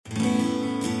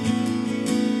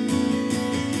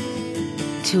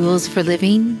Tools for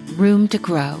living, room to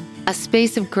grow, a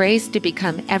space of grace to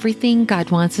become everything God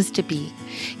wants us to be.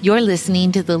 You're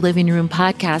listening to the Living Room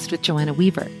Podcast with Joanna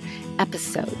Weaver,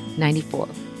 episode 94.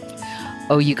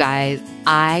 Oh, you guys,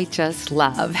 I just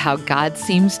love how God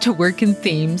seems to work in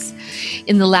themes.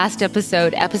 In the last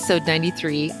episode, episode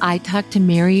 93, I talked to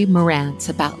Mary Morantz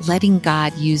about letting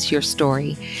God use your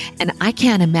story. And I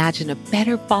can't imagine a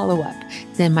better follow-up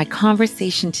than my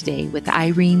conversation today with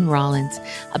Irene Rollins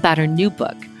about her new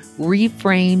book,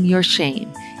 Reframe Your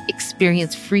Shame,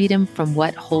 Experience Freedom from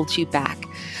What Holds You Back.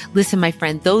 Listen, my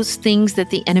friend, those things that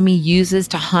the enemy uses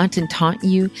to haunt and taunt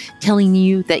you, telling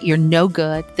you that you're no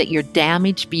good, that you're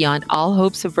damaged beyond all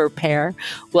hopes of repair,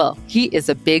 well, he is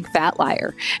a big fat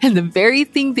liar. And the very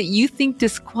thing that you think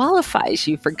disqualifies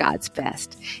you for God's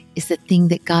best is the thing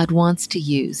that God wants to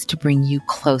use to bring you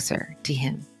closer to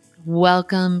him.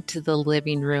 Welcome to the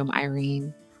living room,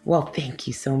 Irene. Well, thank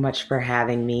you so much for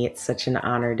having me. It's such an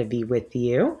honor to be with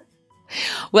you.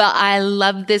 Well, I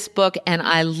love this book and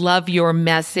I love your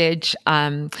message.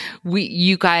 You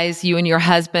and your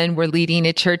husband were leading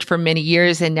a church for many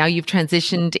years and now you've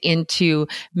transitioned into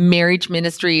marriage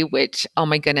ministry, which, oh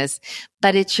my goodness,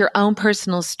 but it's your own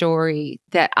personal story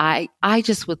that I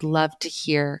just would love to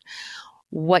hear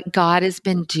what God has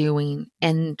been doing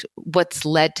and what's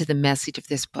led to the message of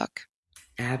this book.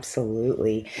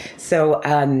 Absolutely. So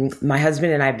my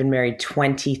husband and I have been married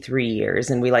 23 years,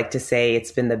 and we like to say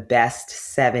it's been the best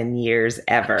 7 years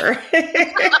ever.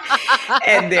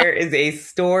 And there is a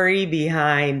story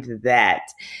behind that.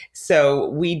 So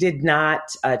we did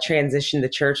not transition the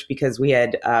church because we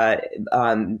had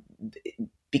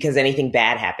because anything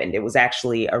bad happened. It was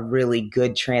actually a really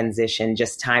good transition,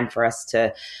 just time for us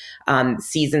to,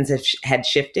 seasons had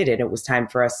shifted and it was time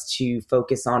for us to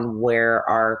focus on where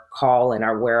our call and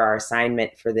where our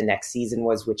assignment for the next season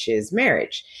was, which is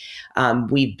marriage.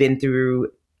 We've been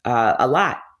through a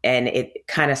lot. And it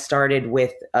kind of started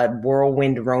with a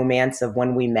whirlwind romance of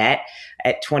when we met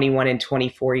at 21 and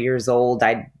 24 years old.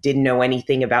 I didn't know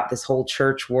anything about this whole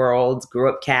church world, grew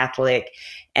up Catholic,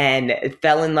 and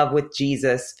fell in love with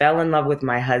Jesus, fell in love with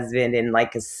my husband in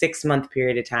like a 6-month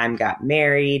period of time, got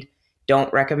married.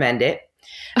 Don't recommend it.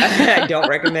 I don't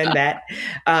recommend that.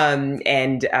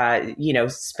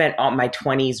 Spent all my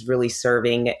 20s really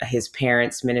serving his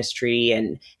parents' ministry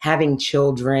and having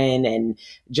children and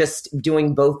just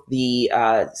doing both the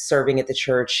serving at the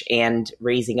church and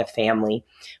raising a family.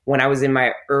 When I was in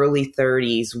my early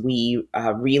 30s, we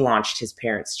relaunched his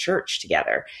parents' church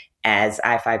together as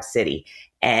I-5 City.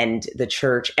 And the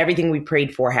church, everything we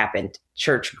prayed for happened.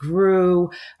 Church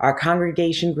grew, our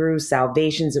congregation grew,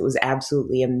 salvations. It was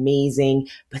absolutely amazing.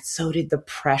 But so did the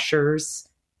pressures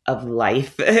of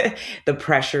life. The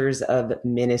pressures of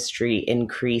ministry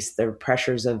increased, the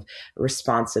pressures of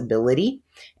responsibility.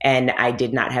 And I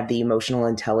did not have the emotional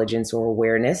intelligence or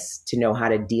awareness to know how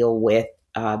to deal with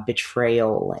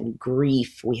betrayal and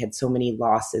grief. We had so many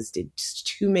losses, did just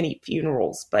too many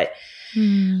funerals, but,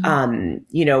 and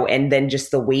then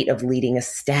just the weight of leading a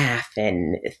staff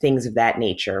and things of that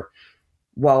nature.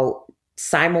 Well,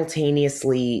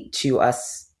 simultaneously to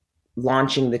us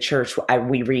launching the church,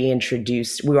 we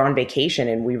were on vacation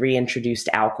and we reintroduced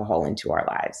alcohol into our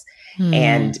lives.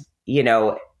 And,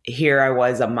 here I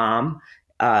was, a mom,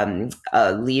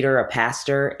 a leader, a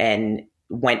pastor, and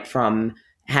went from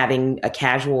having a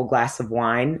casual glass of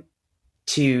wine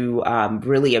to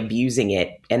really abusing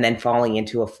it and then falling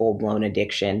into a full-blown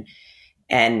addiction.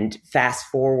 And fast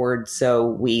forward, so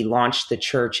we launched the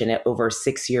church and over a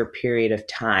 6-year period of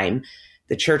time,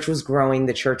 the church was growing,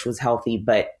 the church was healthy,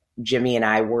 but Jimmy and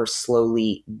I were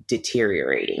slowly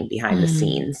deteriorating behind the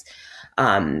scenes.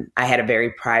 I had a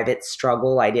very private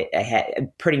struggle. I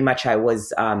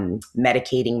was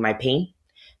medicating my pain,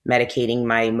 medicating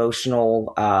my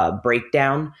emotional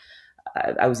breakdown.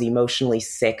 I was emotionally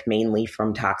sick, mainly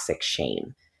from toxic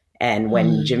shame. And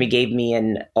when Jimmy gave me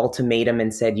an ultimatum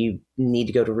and said, you need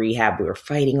to go to rehab, we were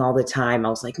fighting all the time. I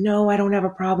was like, no, I don't have a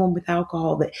problem with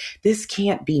alcohol, but this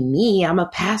can't be me. I'm a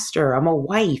pastor. I'm a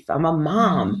wife. I'm a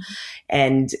mom.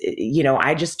 And,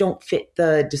 I just don't fit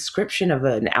the description of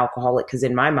an alcoholic because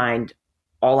in my mind,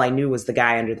 all I knew was the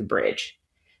guy under the bridge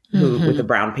with a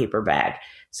brown paper bag.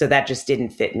 So that just didn't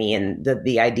fit me. And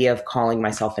the idea of calling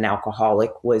myself an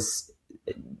alcoholic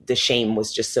the shame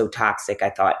was just so toxic. I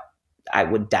thought I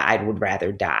would die. I would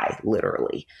rather die,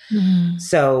 literally.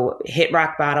 So hit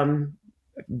rock bottom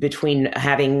between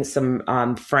having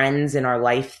some friends in our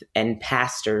life and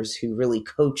pastors who really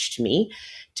coached me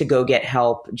to go get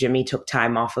help. Jimmy took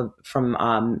time off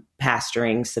from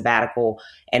pastoring, sabbatical,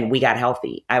 and we got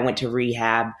healthy. I went to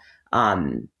rehab.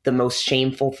 The most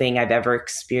shameful thing I've ever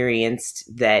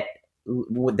experienced that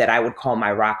that I would call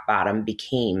my rock bottom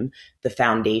became the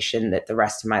foundation that the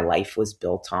rest of my life was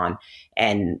built on.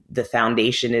 And the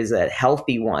foundation is a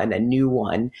healthy one, a new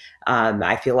one.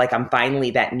 I feel like I'm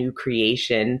finally that new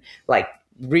creation, like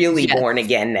really born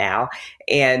again now.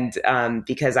 And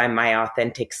because I'm my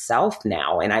authentic self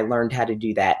now, and I learned how to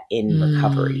do that in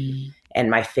recovery. And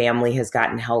my family has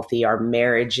gotten healthy. Our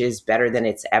marriage is better than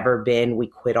it's ever been. We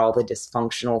quit all the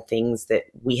dysfunctional things that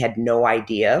we had no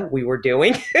idea we were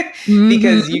doing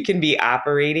because you can be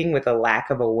operating with a lack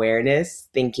of awareness,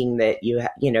 thinking that you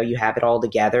have it all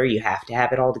together. You have to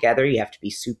have it all together. You have to be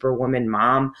superwoman,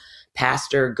 mom,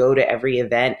 pastor, go to every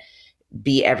event,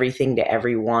 be everything to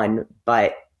everyone.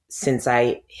 But since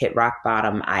I hit rock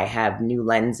bottom, I have new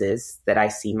lenses that I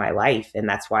see my life. And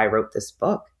that's why I wrote this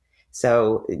book.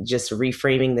 So just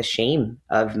reframing the shame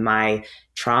of my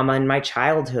trauma in my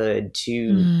childhood,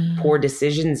 to poor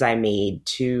decisions I made,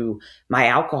 to my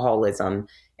alcoholism,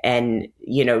 and,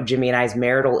 Jimmy and I's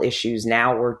marital issues.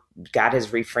 Now God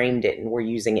has reframed it and we're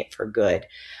using it for good.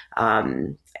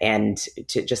 And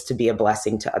to be a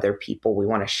blessing to other people. We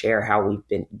want to share how we've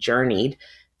been journeyed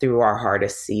through our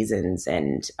hardest seasons.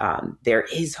 And there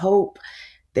is hope.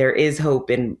 There is hope.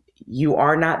 And you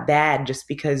are not bad just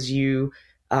because you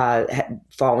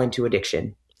fall into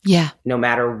addiction. Yeah. No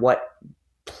matter what,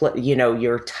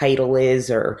 your title is,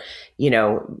 or,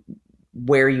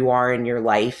 where you are in your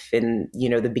life, and,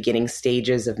 the beginning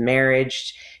stages of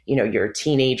marriage, you're a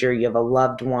teenager, you have a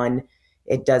loved one.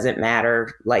 It doesn't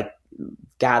matter. Like,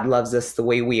 God loves us the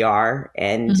way we are.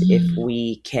 And if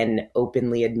we can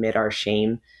openly admit our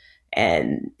shame,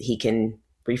 and he can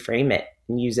reframe it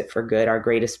and use it for good, our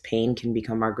greatest pain can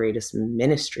become our greatest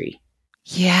ministry.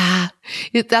 Yeah,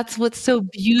 that's what's so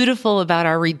beautiful about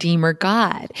our Redeemer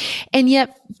God. And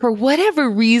yet, for whatever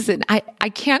reason, I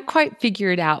can't quite figure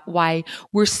it out why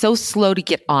we're so slow to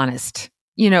get honest.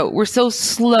 We're so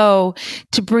slow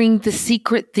to bring the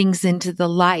secret things into the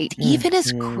light, even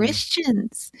as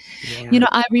Christians. Yeah.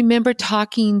 I remember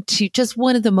talking to just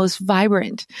one of the most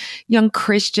vibrant young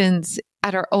Christians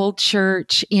at our old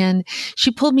church, and she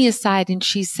pulled me aside and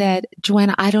she said,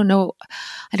 "Joanna, I don't know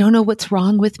what's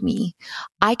wrong with me.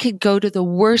 I could go to the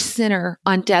worst sinner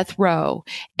on death row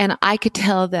and I could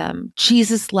tell them,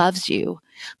 Jesus loves you,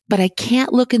 but I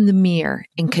can't look in the mirror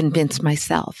and convince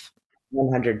myself."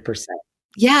 100%.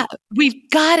 Yeah, we've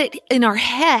got it in our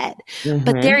head,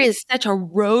 but there is such a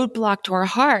roadblock to our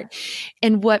heart.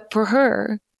 And what for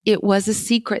her, it was a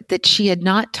secret that she had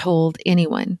not told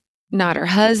anyone. Not her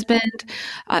husband,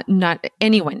 not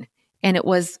anyone. And it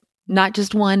was not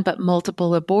just one, but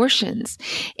multiple abortions.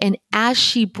 And as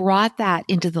she brought that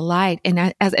into the light, and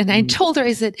I told her,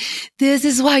 I said, "This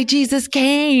is why Jesus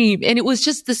came." And it was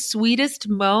just the sweetest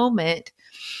moment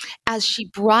as she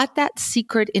brought that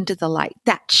secret into the light,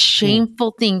 that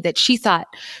shameful thing that she thought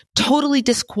totally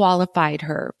disqualified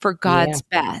her for God's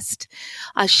best.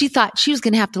 She thought she was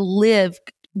going to have to live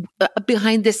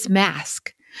behind this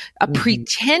mask.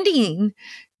 Pretending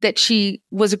that she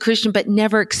was a Christian, but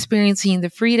never experiencing the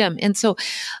freedom. And so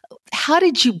how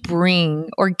did you bring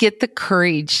or get the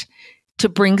courage to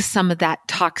bring some of that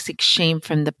toxic shame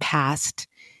from the past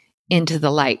into the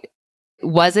light?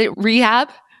 Was it rehab?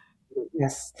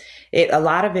 Yes. A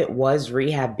lot of it was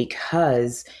rehab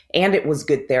and it was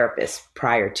good therapists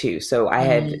prior to. So I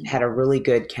had a really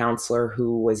good counselor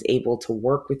who was able to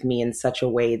work with me in such a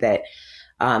way that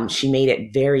she made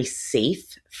it very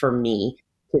safe for me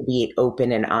to be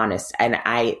open and honest. And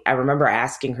I remember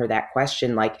asking her that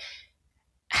question, like,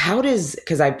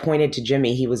 because I pointed to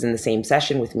Jimmy, he was in the same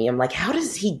session with me. I'm like, how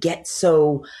does he get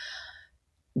so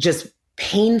just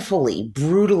painfully,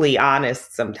 brutally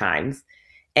honest sometimes?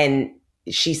 And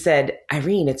she said,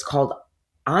 "Irene, it's called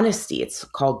honesty. It's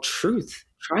called truth.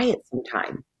 Try it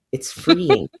sometime. It's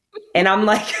freeing." And I'm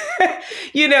like,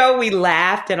 we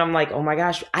laughed, and I'm like, oh my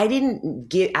gosh, I didn't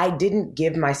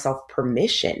give myself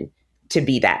permission to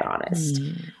be that honest.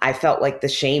 I felt like the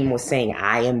shame was saying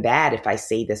I am bad if I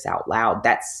say this out loud.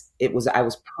 I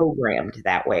was programmed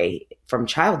that way from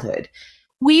childhood.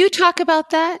 Will you talk about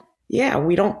that? Yeah,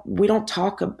 we don't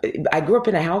talk. I grew up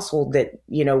in a household that,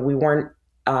 we weren't,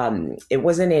 it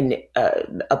wasn't in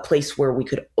a place where we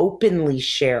could openly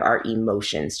share our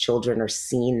emotions. Children are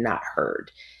seen, not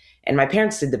heard. And my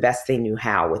parents did the best they knew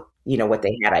how with, what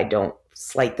they had. I don't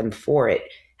slight them for it.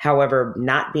 However,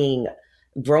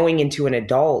 growing into an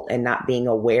adult and not being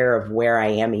aware of where I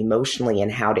am emotionally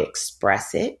and how to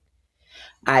express it,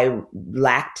 I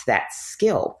lacked that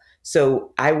skill.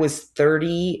 So I was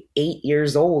 38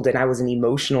 years old and I was an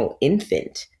emotional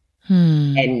infant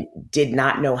and did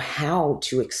not know how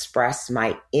to express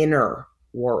my inner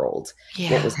world,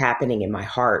 what was happening in my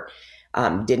heart.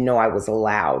 didn't know I was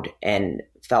allowed, and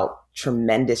felt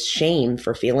tremendous shame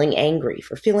for feeling angry,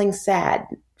 for feeling sad,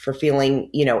 for feeling,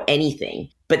 anything,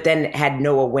 but then had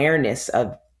no awareness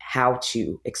of how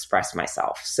to express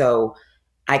myself. So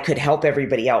I could help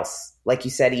everybody else. Like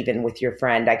you said, even with your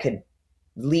friend, I could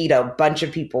lead a bunch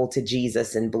of people to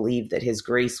Jesus and believe that his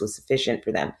grace was sufficient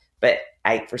for them. But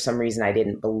for some reason, I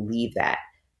didn't believe that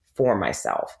for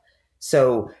myself.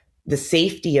 So the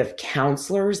safety of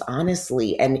counselors,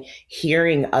 honestly, and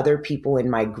hearing other people in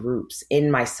my groups,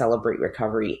 in my Celebrate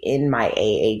Recovery, in my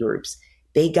AA groups,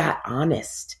 they got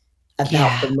honest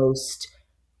about the most,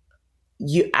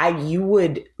 you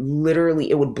would literally,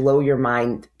 it would blow your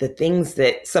mind, the things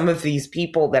that some of these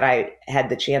people that I had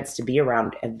the chance to be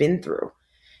around have been through,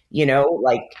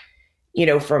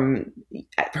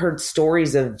 I've heard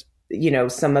stories of,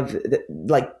 some of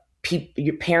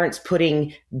your parents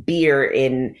putting beer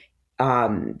in,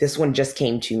 this one just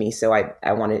came to me, so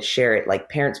I want to share it, like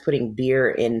parents putting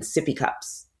beer in sippy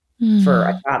cups for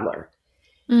a toddler.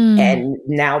 And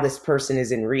now this person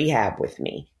is in rehab with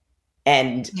me.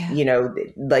 And,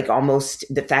 almost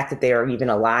the fact that they are even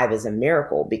alive is a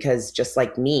miracle, because just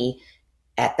like me,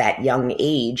 at that young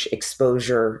age,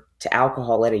 exposure to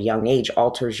alcohol at a young age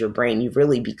alters your brain. You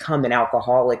really become an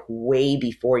alcoholic way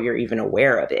before you're even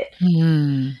aware of it.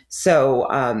 So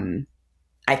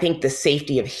I think the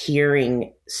safety of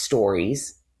hearing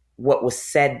stories, what was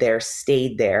said there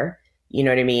stayed there. You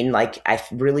know what I mean? Like, I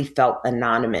really felt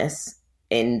anonymous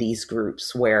in these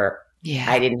groups where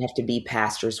I didn't have to be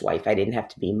pastor's wife. I didn't have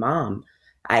to be mom.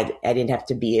 I didn't have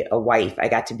to be a wife. I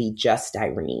got to be just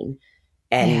Irene.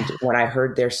 And when I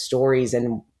heard their stories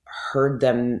and heard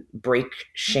them break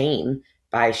shame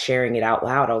by sharing it out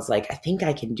loud, I was like, I think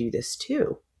I can do this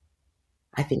too.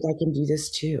 I think I can do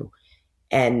this too.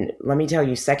 And let me tell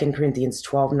you, 2 Corinthians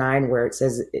 12:9, where it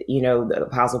says, the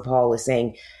Apostle Paul is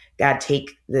saying, God,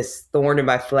 take this thorn in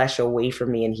my flesh away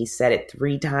from me. And he said it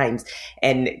 3 times.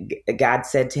 And God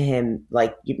said to him,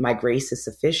 like, my grace is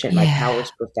sufficient. My power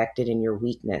is perfected in your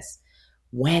weakness.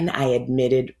 When I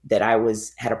admitted that I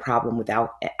had a problem with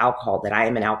alcohol, that I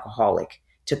am an alcoholic,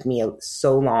 took me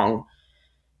so long,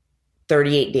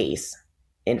 38 days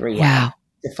in rehab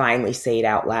to finally say it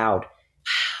out loud.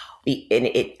 And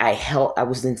I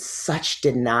was in such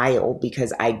denial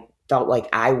because I felt like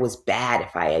I was bad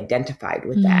if I identified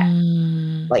with that.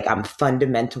 Like, I'm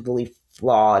fundamentally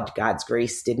flawed. God's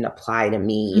grace didn't apply to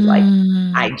me. Like,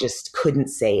 I just couldn't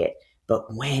say it. But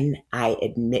when I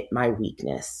admit my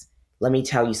weakness, let me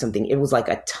tell you something. It was like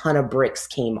a ton of bricks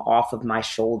came off of my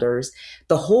shoulders.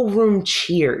 The whole room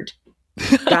cheered,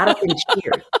 got up and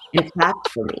cheered and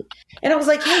clapped for me. And I was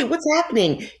like, hey, what's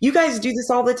happening? You guys do this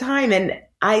all the time. And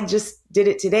I just did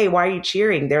it today. Why are you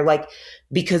cheering? They're like,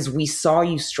 because we saw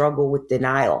you struggle with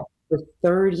denial for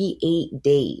 38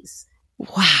 days.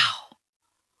 Wow.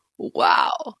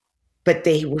 But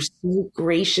they were so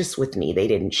gracious with me. They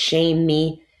didn't shame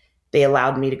me. They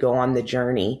allowed me to go on the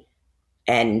journey.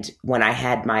 And when I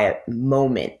had my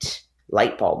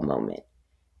light bulb moment,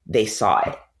 they saw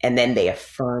it. And then they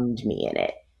affirmed me in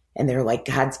it. And they're like,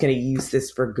 God's going to use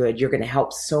this for good. You're going to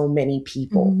help so many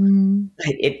people.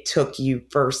 But it took you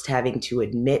first having to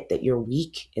admit that you're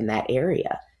weak in that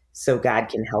area so God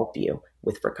can help you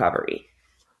with recovery.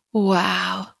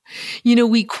 Wow.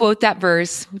 We quote that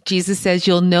verse. Jesus says,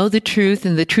 you'll know the truth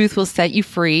and the truth will set you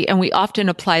free. And we often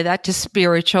apply that to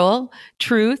spiritual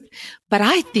truth. But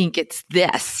I think it's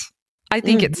this. I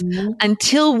think it's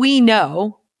until we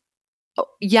know,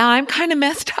 I'm kind of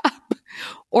messed up.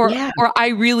 Or I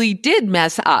really did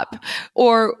mess up.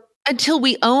 Or until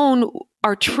we own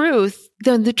our truth,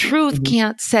 then the truth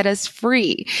can't set us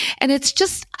free. And it's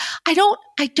just, I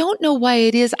don't know why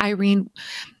it is, Irene.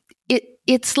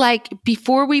 It's like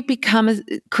before we become a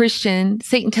Christian,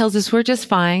 Satan tells us we're just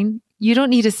fine. You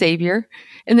don't need a savior.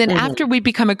 And then after we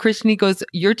become a Christian, he goes,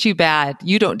 you're too bad.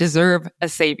 You don't deserve a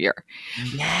savior.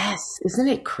 Yes. Isn't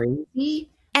it crazy?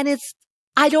 And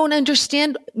I don't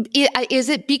understand. Is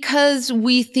it because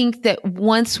we think that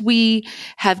once we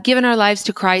have given our lives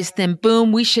to Christ, then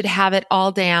boom, we should have it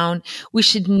all down. We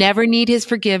should never need his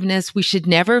forgiveness. We should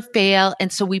never fail.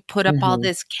 And so we put up all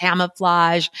this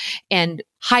camouflage and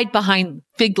hide behind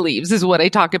fig leaves is what I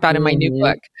talk about in my new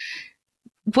book.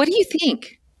 What do you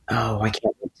think? Oh, I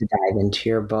can't wait to dive into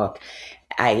your book.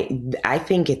 I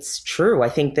think it's true. I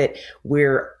think that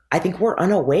we're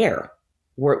unaware.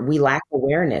 We lack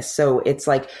awareness. So it's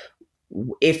like,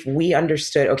 if we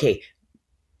understood, okay,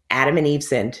 Adam and Eve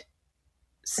sinned,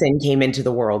 sin came into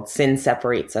the world, sin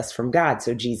separates us from God.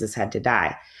 So Jesus had to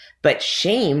die. But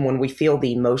shame, when we feel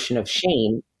the emotion of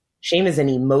shame is an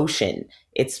emotion.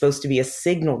 It's supposed to be a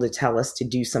signal to tell us to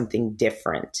do something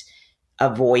different.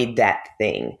 avoid that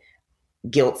thing.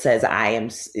 Guilt says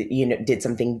did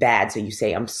something bad. So you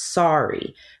say, I'm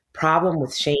sorry. Problem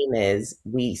with shame is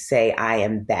we say, I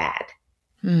am bad.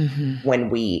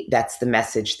 That's the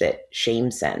message that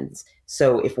shame sends.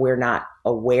 So if we're not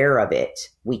aware of it,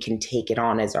 we can take it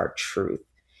on as our truth.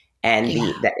 And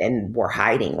and we're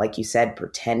hiding, like you said,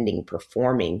 pretending,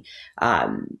 performing,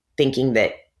 thinking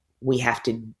that we have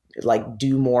to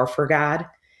do more for God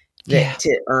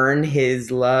to earn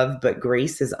his love. But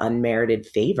grace is unmerited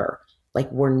favor.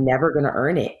 We're never going to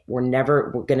earn it. We're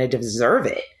going to deserve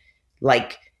it.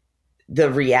 The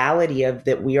reality of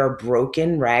that we are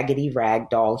broken, raggedy,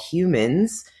 ragdoll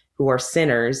humans who are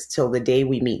sinners till the day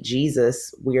we meet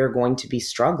Jesus, we are going to be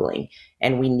struggling,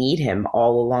 and we need him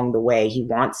all along the way. He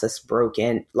wants us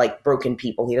broken, like broken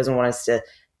people. He doesn't want us to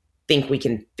think we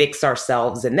can fix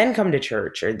ourselves and then come to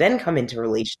church or then come into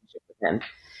relationship with him.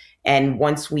 And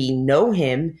once we know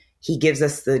him, he gives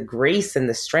us the grace and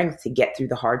the strength to get through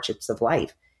the hardships of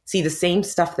life. See, the same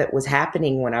stuff that was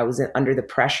happening when I was under the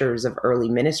pressures of early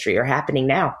ministry are happening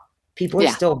now. People are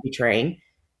still betraying.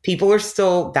 People are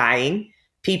still dying.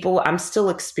 I'm still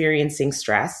experiencing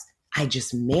stress. I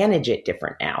just manage it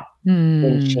different now.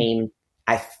 And shame,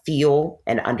 I feel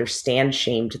and understand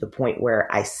shame to the point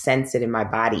where I sense it in my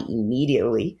body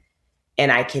immediately.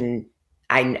 And I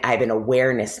have an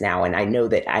awareness now, and I know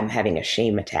that I'm having a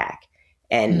shame attack.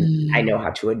 And I know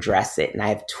how to address it. And I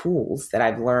have tools that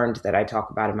I've learned that I talk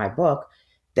about in my book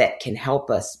that can help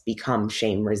us become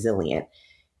shame resilient.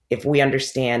 If we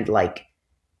understand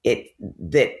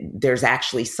that there's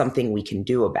actually something we can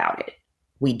do about it.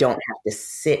 We don't have to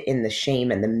sit in the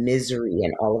shame and the misery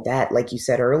and all of that. Like you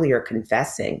said earlier,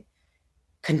 confessing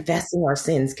our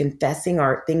sins, confessing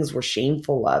our things we're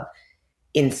shameful of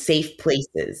in safe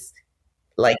places.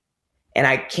 And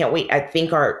I can't wait. I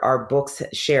think our books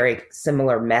share a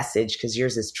similar message, because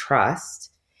yours is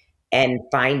trust and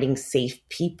finding safe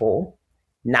people,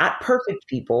 not perfect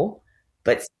people,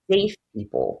 but safe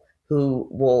people who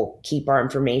will keep our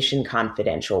information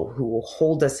confidential, who will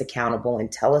hold us accountable and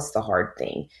tell us the hard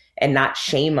thing and not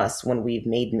shame us when we've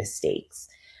made mistakes.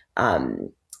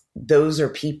 Those are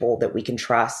people that we can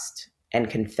trust and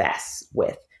confess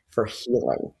with for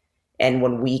healing. And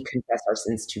when we confess our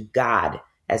sins to God,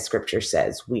 as scripture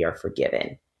says, we are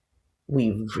forgiven.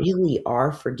 We really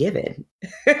are forgiven.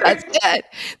 That's it.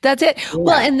 That's it. Yeah.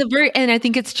 Well, and I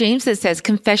think it's James that says,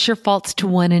 confess your faults to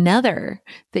one another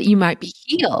that you might be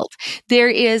healed. There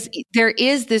is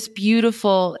this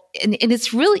beautiful, and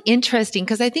it's really interesting,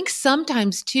 because I think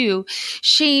sometimes too,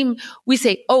 shame, we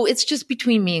say, oh, it's just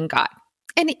between me and God.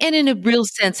 And in a real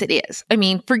sense, it is. I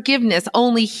mean, forgiveness,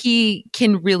 only he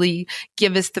can really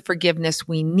give us the forgiveness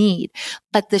we need.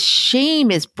 But the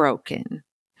shame is broken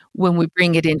when we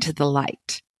bring it into the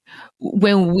light,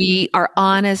 when we are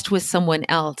honest with someone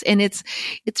else. And it's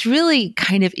really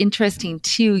kind of interesting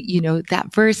too,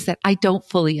 that verse that I don't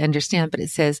fully understand, but it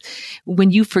says,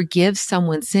 when you forgive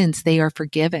someone's sins, they are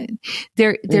forgiven.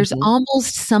 There's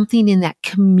almost something in that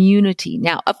community.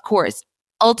 Now, of course,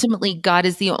 ultimately, God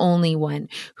is the only one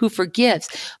who forgives,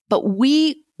 but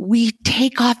we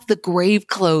take off the grave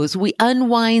clothes. We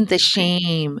unwind the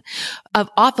shame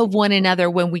off of one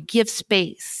another when we give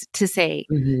space to say,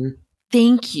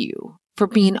 thank you for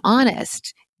being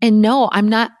honest. And no, I'm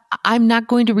not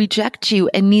going to reject you,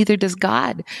 and neither does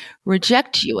God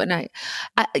reject you. And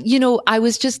I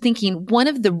was just thinking, one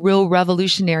of the real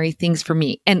revolutionary things for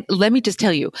me, and let me just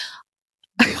tell you,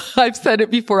 I've said it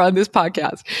before on this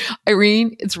podcast.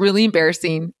 Irene, it's really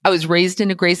embarrassing. I was raised in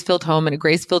a grace-filled home in a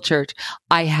grace-filled church.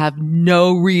 I have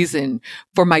no reason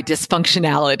for my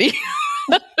dysfunctionality.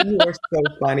 You are so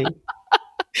funny.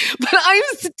 But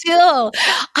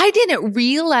I didn't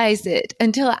realize it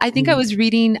until I think I was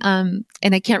reading, and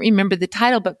I can't remember the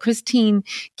title, but Christine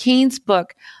Cain's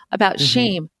book about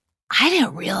shame. I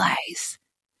didn't realize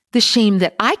the shame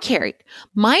that I carried.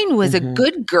 Mine was a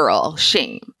good girl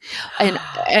shame.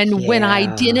 And when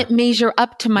I didn't measure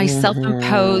up to my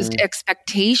self-imposed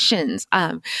expectations,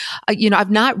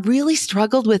 I've not really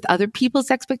struggled with other people's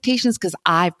expectations because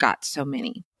I've got so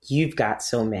many. You've got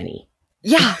so many.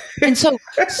 Yeah. And so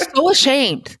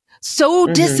ashamed, so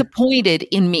disappointed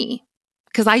in me,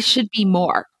 because I should be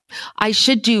more. I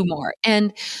should do more.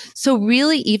 And so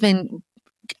really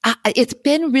it's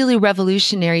been really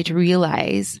revolutionary to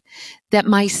realize that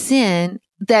my sin,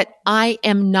 that I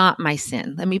am not my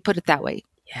sin. Let me put it that way.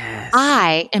 Yes.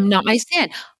 I am not my sin.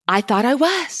 I thought I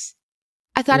was.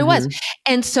 I was.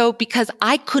 And so because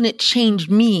I couldn't change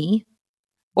me,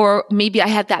 or maybe I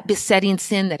had that besetting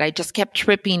sin that I just kept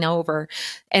tripping over,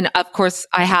 and of course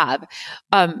I have,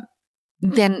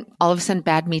 then all of a sudden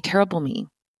bad me, terrible me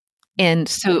And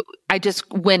so I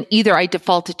just, when either I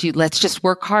defaulted to, let's just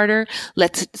work harder,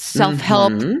 let's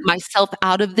self-help myself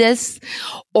out of this,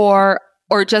 or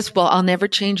just, well, I'll never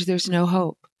change. There's no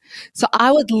hope. So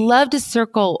I would love to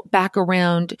circle back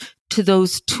around to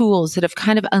those tools that have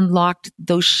kind of unlocked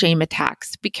those shame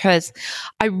attacks, because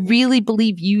I really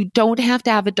believe you don't have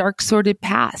to have a dark, sordid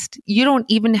past. You don't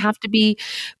even have to be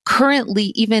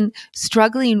currently even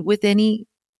struggling with any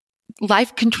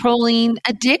life controlling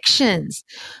addictions,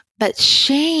 but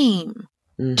shame,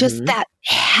 just that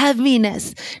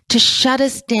heaviness to shut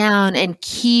us down and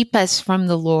keep us from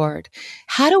the Lord.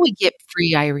 How do we get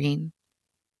free, Irene?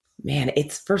 Man,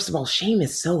 it's, first of all, shame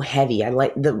is so heavy. I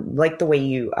like the way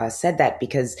you said that,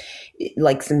 because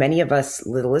like so many of us,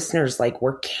 the listeners, like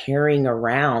we're carrying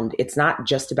around. It's not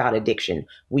just about addiction.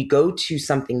 We go to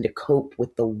something to cope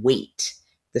with the weight,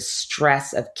 the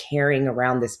stress of carrying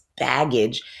around this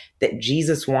baggage that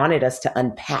Jesus wanted us to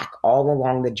unpack all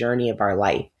along the journey of our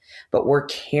life. But we're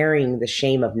carrying the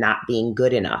shame of not being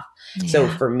good enough. Yeah. So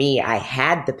for me, I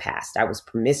had the past. I was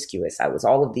promiscuous. I was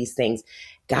all of these things.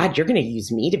 God, you're going to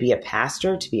use me to be a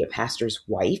pastor, to be a pastor's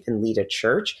wife and lead a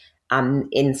church.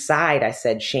 Inside, I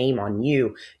said, shame on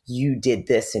you. You did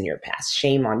this in your past.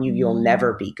 Shame on you. You'll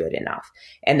never be good enough.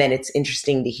 And then it's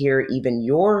interesting to hear even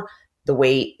the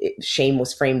way shame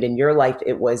was framed in your life.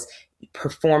 It was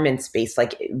performance-based.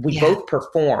 Like we both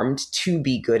performed to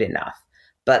be good enough,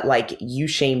 but like you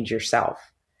shamed yourself.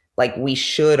 Like we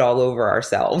should all over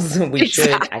ourselves. We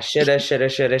exactly.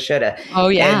 shoulda. Oh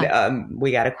yeah. And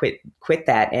we got to quit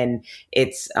that. And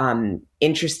it's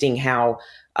interesting how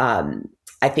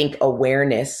I think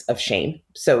awareness of shame.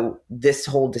 So this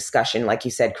whole discussion, like you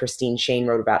said, Christine Shane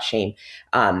wrote about shame,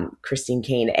 Christine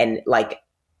Kane, and like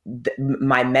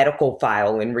my medical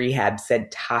file in rehab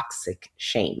said toxic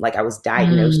shame. Like I was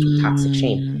diagnosed with toxic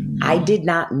shame. I did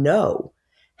not know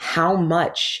how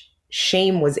much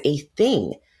shame was a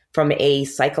thing from a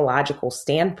psychological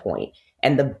standpoint.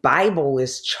 And the Bible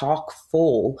is chock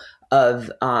full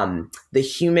of the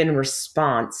human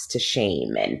response to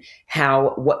shame and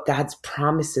what God's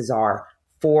promises are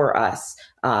for us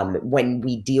when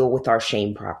we deal with our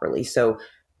shame properly. So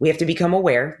we have to become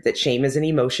aware that shame is an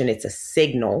emotion. It's a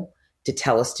signal to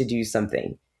tell us to do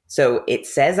something. So it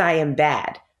says I am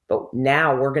bad, but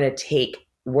now we're going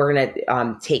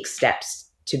to take steps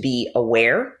to be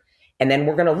aware, and then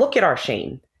we're going to look at our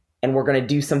shame and we're going to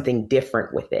do something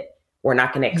different with it. We're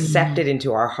not going to accept it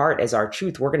into our heart as our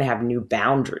truth. We're going to have new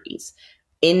boundaries,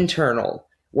 internal,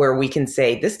 where we can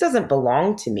say, this doesn't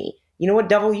belong to me. You know what,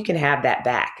 devil, you can have that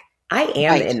back. I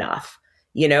am enough,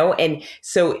 And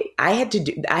so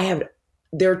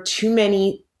there are too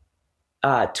many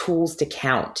tools to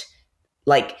count,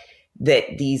 like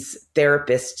that these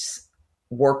therapists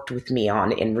worked with me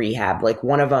on in rehab. Like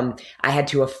one of them, I had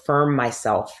to affirm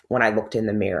myself when I looked in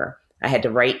the mirror. I had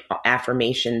to write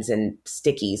affirmations and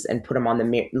stickies and put them on the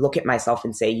mirror, look at myself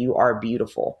and say, you are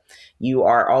beautiful. You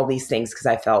are all these things, because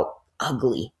I felt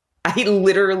ugly. I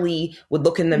literally would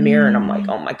look in the mirror and I'm like,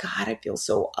 oh my God, I feel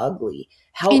so ugly.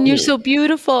 Help me. And you're so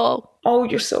beautiful. Oh,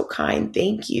 you're so kind.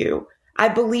 Thank you. I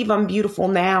believe I'm beautiful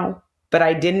now, but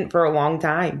I didn't for a long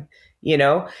time,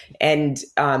 and,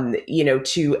 I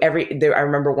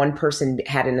remember one person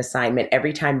had an assignment.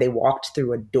 Every time they walked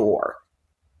through a door,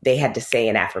 they had to say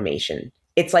an affirmation.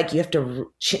 It's like you have to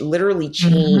literally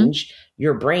change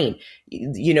your brain,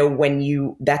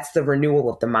 that's the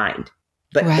renewal of the mind.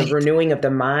 But the renewing of the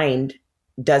mind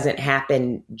doesn't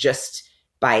happen just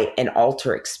by an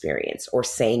altar experience or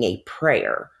saying a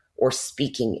prayer or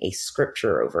speaking a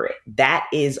scripture over it. That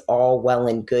is all well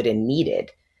and good and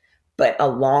needed. But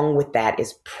along with that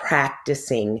is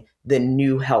practicing the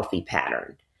new healthy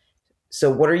pattern.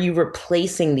 So what are you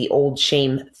replacing the old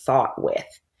shame thought with?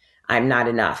 I'm not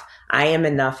enough. I am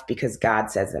enough because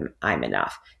God says I'm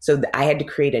enough. So I had to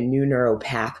create a new neural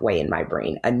pathway in my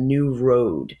brain, a new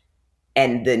road.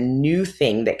 And the new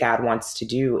thing that God wants to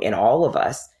do in all of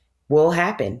us will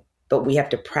happen. But we have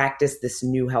to practice this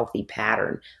new healthy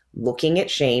pattern. Looking at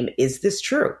shame, is this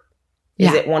true?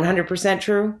 Is it 100%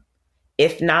 true?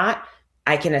 If not,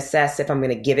 I can assess if I'm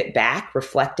going to give it back,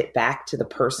 reflect it back to the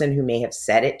person who may have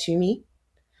said it to me.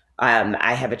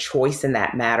 I have a choice in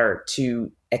that matter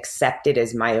to accept it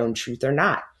as my own truth or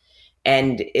not.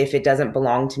 And if it doesn't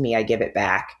belong to me, I give it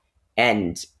back.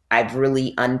 And I've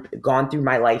really gone through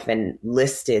my life and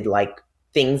listed like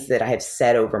things that I have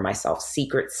said over myself,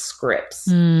 secret scripts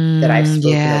that I've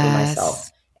spoken over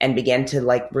myself, and began to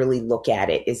like really look at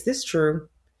it. Is this true?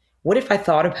 What if I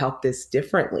thought about this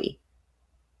differently?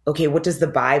 Okay, what does the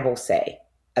Bible say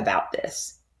about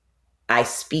this? I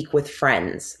speak with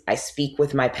friends. I speak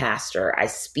with my pastor.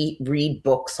 Read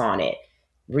books on it.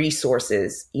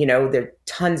 resources, there are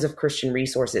tons of Christian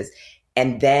resources.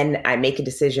 And then I make a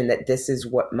decision that this is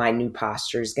what my new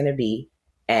posture is going to be.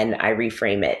 And I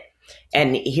reframe it.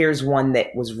 And here's one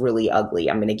that was really ugly.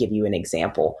 I'm going to give you an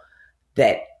example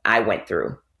that I went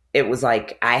through. It was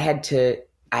like, I had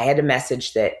a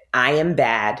message that I am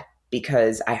bad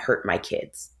because I hurt my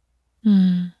kids.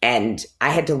 And I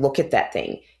had to look at that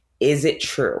thing. Is it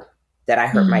true that I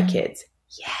hurt my kids?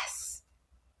 Yes,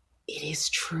 it is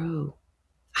true.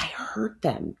 I hurt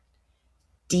them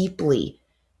deeply.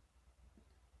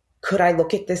 Could I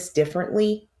look at this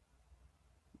differently?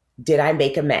 Did I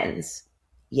make amends?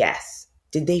 Yes.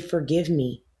 Did they forgive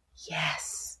me?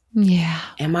 Yes. Yeah.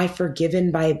 Am I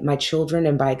forgiven by my children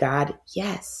and by God?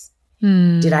 Yes.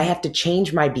 Did I have to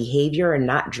change my behavior and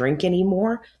not drink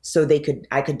anymore so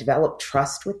I could develop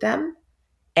trust with them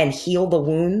and heal the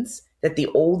wounds that the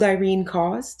old Irene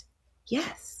caused?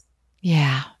 Yes.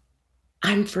 Yeah.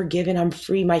 I'm forgiven. I'm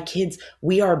free. My kids,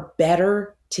 we are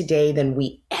better today than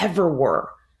we ever were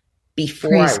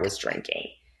before I was drinking.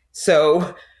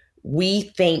 So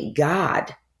we thank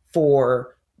God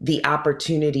for the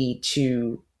opportunity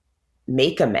to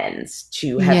make amends,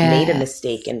 to have made a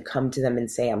mistake and come to them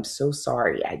and say, I'm so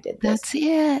sorry I did this. That's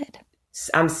it.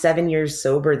 I'm 7 years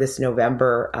sober this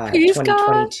November,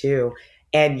 2022.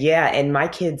 God. And my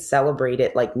kids celebrate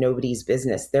it like nobody's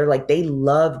business. They're like, they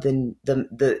love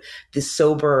the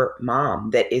sober mom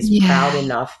that is proud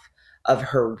enough of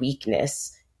her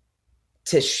weakness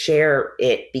to share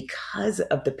it because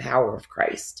of the power of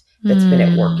Christ that's been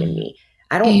at work in me.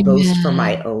 I don't boast for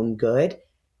my own good.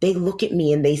 They look at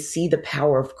me and they see the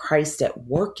power of Christ at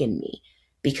work in me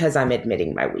because I'm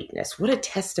admitting my weakness. What a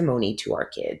testimony to our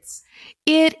kids.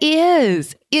 It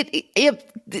is.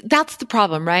 That's the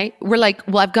problem, right? We're like,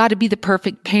 well, I've got to be the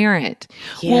perfect parent.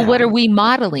 Yeah. Well, what are we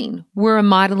modeling? We're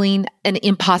modeling an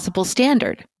impossible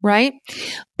standard, right?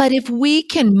 But if we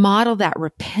can model that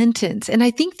repentance, and I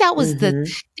think that was the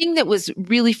thing that was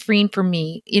really freeing for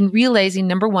me in realizing,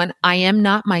 number one, I am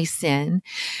not my sin.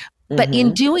 But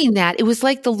in doing that, it was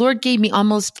like the Lord gave me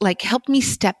almost like helped me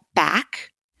step back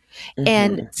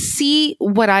and see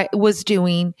what I was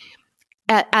doing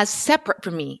as separate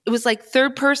from me. It was like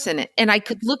third person. And I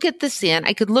could look at the sin,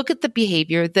 I could look at the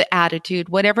behavior, the attitude,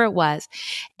 whatever it was.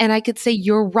 And I could say,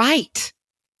 you're right.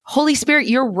 Holy Spirit,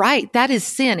 you're right. That is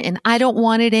sin and I don't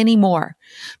want it anymore.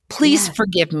 Please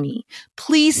forgive me.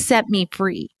 Please set me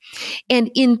free. And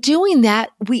in doing that,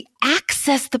 we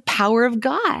access the power of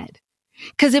God.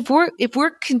 Because if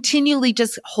we're continually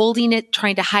just holding it,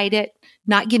 trying to hide it,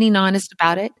 not getting honest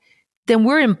about it, then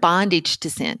we're in bondage to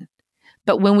sin.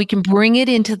 But when we can bring it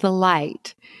into the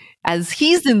light, as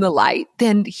He's in the light,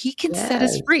 then He can set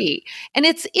us free. And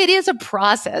it is a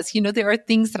process. There are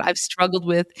things that I've struggled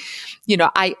with.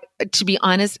 To be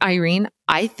honest, Irene,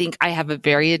 I think I have a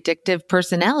very addictive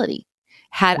personality.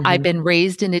 Had I been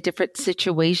raised in a different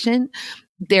situation,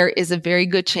 there is a very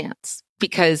good chance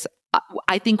because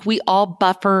I think we all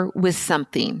buffer with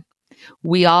something.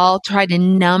 We all try to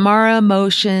numb our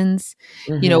emotions.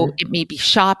 It may be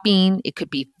shopping. It could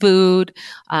be food.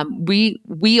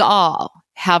 We all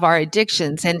have our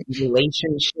addictions and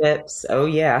relationships. Oh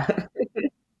yeah.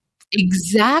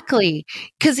 Exactly.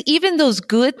 Because even those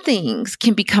good things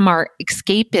can become our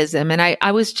escapism. And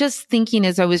I was just thinking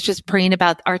as I was just praying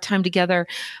about our time together,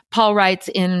 Paul writes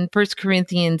in 1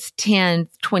 Corinthians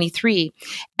 10:23,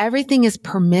 everything is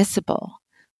permissible,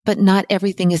 but not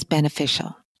everything is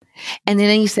beneficial. And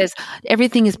then he says,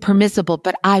 everything is permissible,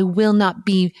 but I will not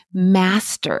be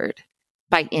mastered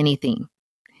by anything.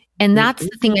 And that's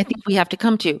the thing I think we have to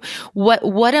come to.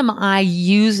 What am I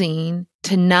using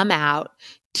to numb out,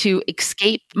 to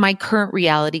escape my current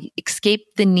reality, escape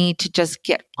the need to just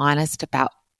get honest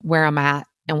about where I'm at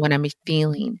and what I'm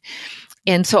feeling.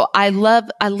 And so I love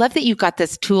that you got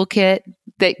this toolkit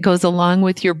that goes along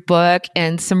with your book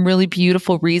and some really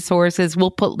beautiful resources.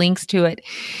 We'll put links to it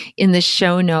in the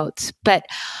show notes. But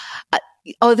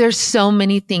there's so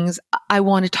many things I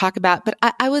want to talk about, but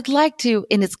I would like to,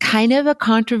 and it's kind of a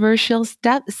controversial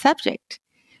subject.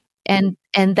 And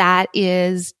that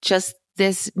is just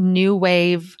this new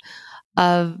wave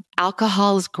of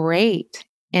alcohol is great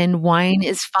and wine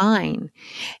is fine.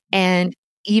 And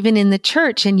even in the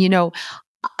church, and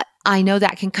I know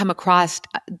that can come across,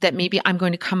 that maybe I'm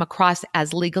going to come across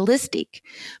as legalistic.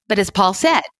 But as Paul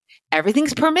said,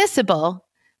 everything's permissible,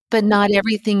 but not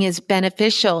everything is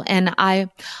beneficial. And I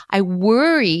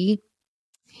worry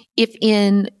if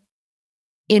in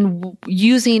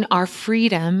using our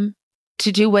freedom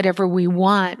to do whatever we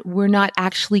want, we're not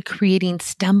actually creating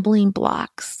stumbling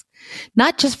blocks,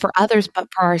 not just for others, but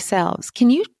for ourselves. Can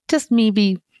you just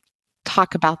maybe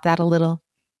talk about that a little?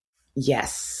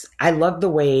 Yes. I love the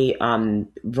way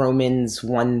Romans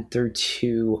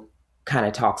 1-2 kind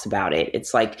of talks about it.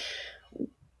 It's like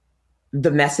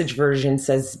the Message version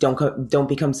says, don't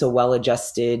become so well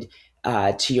adjusted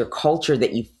to your culture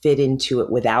that you fit into it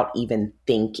without even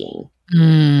thinking.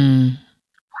 Mm.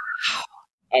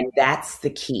 And that's the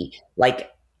key. Like,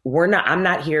 I'm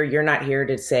not here, you're not here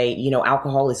to say,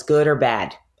 alcohol is good or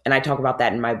bad. And I talk about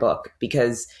that in my book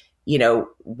because,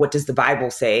 what does the Bible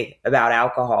say about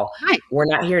alcohol? Right. We're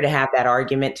not here to have that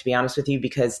argument, to be honest with you,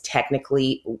 because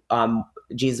technically,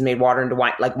 Jesus made water into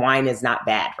wine. Like, wine is not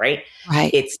bad, right?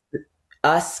 Right. It's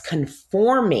us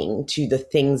conforming to the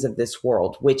things of this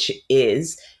world, which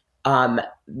is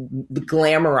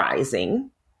glamorizing.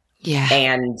 Yeah.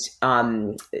 And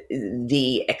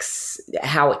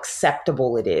how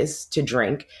acceptable it is to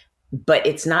drink. But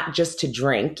it's not just to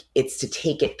drink, it's to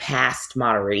take it past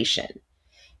moderation.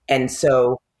 And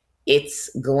so it's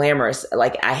glamorous.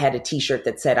 Like, I had a t-shirt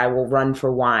that said, "I will run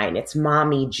for wine." It's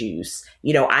mommy juice.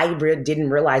 I didn't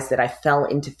realize that I fell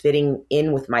into fitting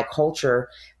in with my culture,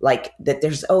 like that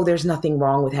there's nothing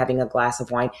wrong with having a glass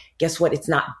of wine. Guess what? It's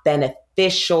not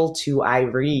beneficial to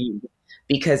Irene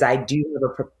because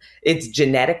it's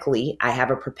genetically, I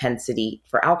have a propensity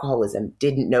for alcoholism.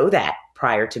 Didn't know that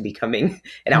prior to becoming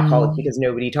an alcoholic because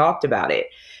nobody talked about it.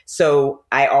 So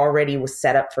I already was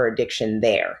set up for addiction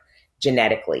there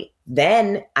genetically.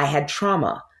 Then I had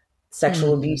trauma,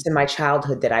 sexual abuse in my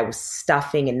childhood that I was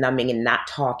stuffing and numbing and not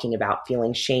talking about,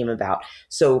 feeling shame about.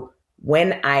 So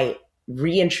when I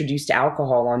reintroduced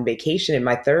alcohol on vacation in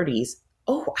my 30s,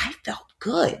 I felt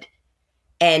good.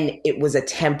 And it was a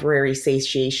temporary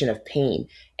satiation of pain.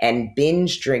 And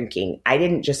binge drinking, I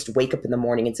didn't just wake up in the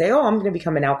morning and say, I'm going to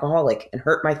become an alcoholic and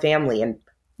hurt my family and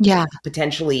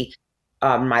potentially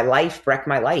wreck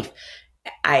my life.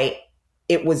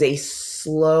 It was a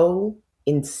slow,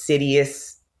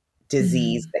 insidious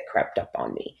disease that crept up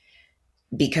on me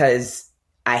because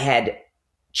I had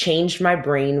changed my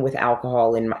brain with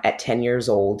alcohol at 10 years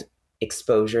old,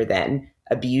 exposure then,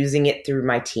 abusing it through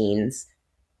my teens,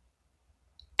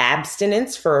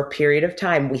 abstinence for a period of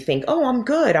time. We think, I'm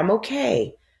good, I'm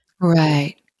okay.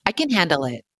 Right. I can handle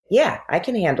it. Yeah, I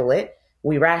can handle it.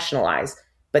 We rationalize.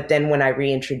 But then when I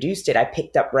reintroduced it, I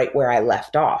picked up right where I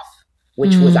left off,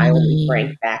 which was I only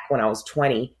drank back when I was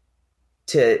 20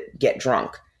 to get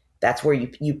drunk. That's where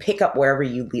you pick up wherever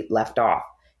you left off,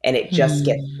 and it just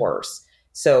gets worse.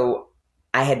 So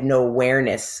I had no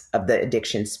awareness of the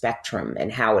addiction spectrum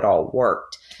and how it all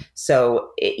worked. So,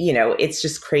 it's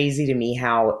just crazy to me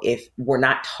how if we're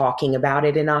not talking about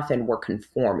it enough and we're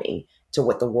conforming to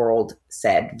what the world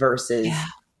said versus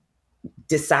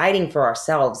deciding for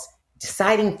ourselves,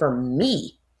 deciding for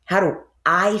me, how do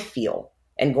I feel,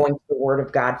 and going to the Word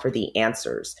of God for the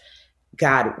answers.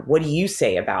 God, what do you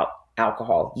say about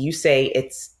alcohol? You say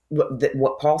it's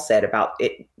what Paul said about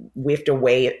it. We have to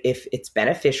weigh if it's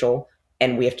beneficial,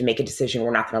 and we have to make a decision.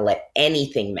 We're not going to let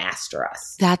anything master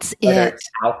us. That's Whether it. It's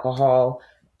alcohol,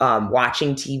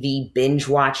 watching TV, binge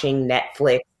watching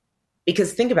Netflix.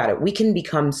 Because think about it, we can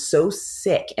become so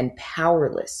sick and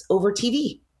powerless over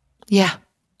TV. Yeah.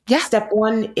 Yeah. Step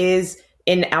one is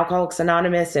in Alcoholics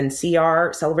Anonymous and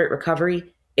CR, Celebrate Recovery.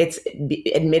 It's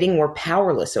admitting we're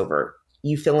powerless over,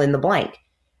 you fill in the blank.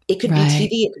 It could be TV,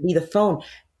 it could be the phone.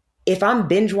 If I'm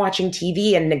binge watching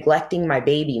TV and neglecting my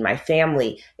baby, my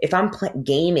family, if I'm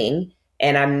gaming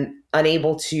and I'm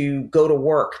unable to go to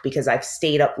work because I've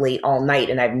stayed up late all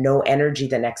night and I have no energy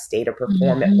the next day to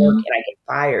perform at work and I get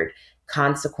fired,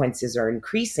 consequences are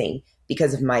increasing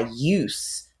because of my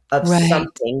use of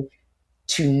something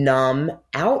to numb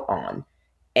out on.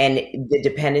 And the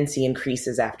dependency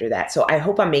increases after that. So I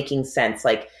hope I'm making sense.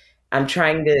 Like, I'm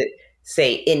trying to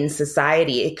say in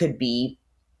society, it could be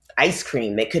ice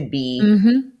cream. It could be,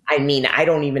 I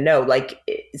don't even know, like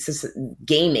it's just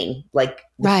gaming, like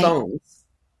the phones.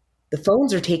 The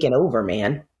phones are taking over,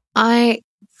 man. I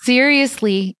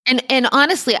seriously, and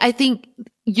honestly, I think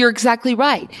you're exactly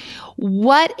right.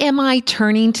 What am I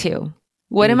turning to?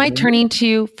 What am I turning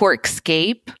to for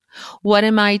escape? What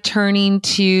am I turning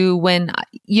to when,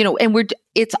 and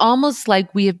it's almost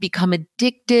like we have become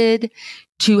addicted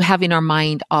to having our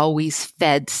mind always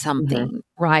fed something,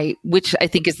 right? Which I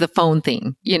think is the phone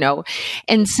thing,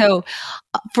 And so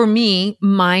for me,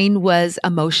 mine was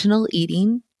emotional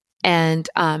eating and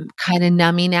kind of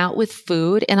numbing out with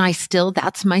food. And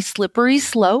that's my slippery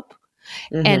slope.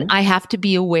 And I have to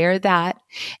be aware of that.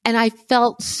 And I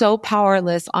felt so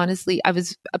powerless. Honestly, I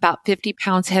was about 50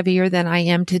 pounds heavier than I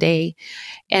am today.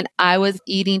 And I was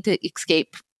eating to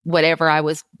escape whatever I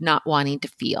was not wanting to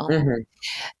feel.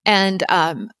 And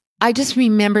I just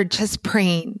remembered just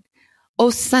praying "Oh,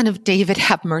 son of David,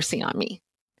 have mercy on me.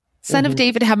 Son of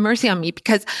David, have mercy on me,"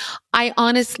 because I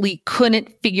honestly couldn't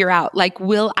figure out, like,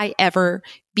 will I ever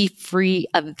be free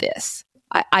of this?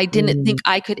 I didn't think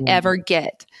I could ever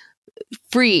get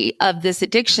free of this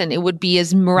addiction. It would be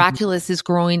as miraculous as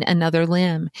growing another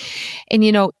limb. And,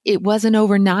 it wasn't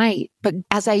overnight, but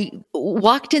as I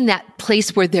walked in that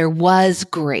place where there was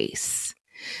grace,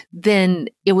 then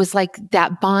it was like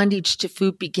that bondage to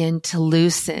food began to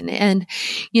loosen. And,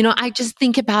 I just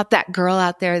think about that girl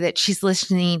out there that she's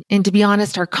listening. And to be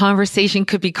honest, our conversation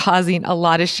could be causing a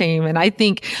lot of shame. And I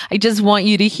think I just want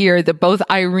you to hear that both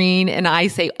Irene and I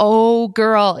say, "Oh,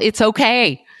 girl, it's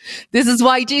okay. This is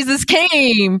why Jesus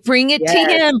came. Bring it to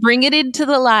him. Bring it into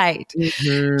the light."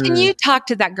 Can you talk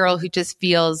to that girl who just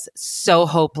feels so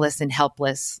hopeless and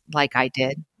helpless like I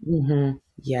did?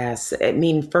 Yes. I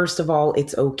mean, first of all,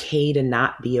 it's okay to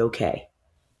not be okay.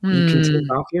 You can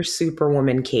take off your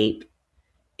superwoman cape.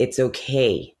 It's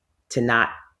okay to not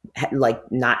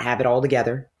have it all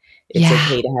together. It's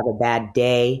okay to have a bad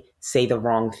day, say the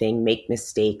wrong thing, make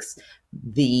mistakes.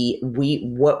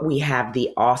 What we have the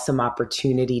awesome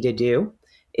opportunity to do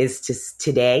is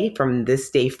today, from this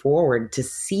day forward, to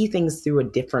see things through a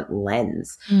different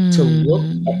lens, to look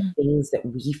at things that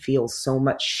we feel so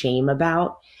much shame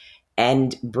about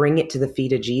and bring it to the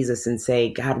feet of Jesus and say,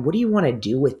 "God, what do you want to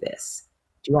do with this?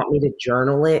 Do you want me to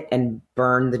journal it and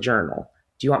burn the journal?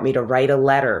 Do you want me to write a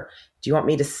letter? Do you want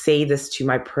me to say this to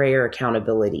my prayer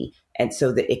accountability and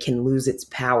so that it can lose its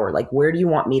power? Like, where do you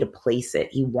want me to place it?"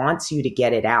 He wants you to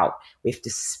get it out. We have to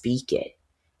speak it.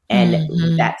 And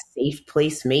that safe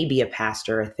place may be a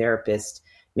pastor, a therapist,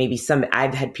 maybe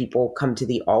I've had people come to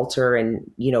the altar and,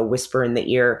 whisper in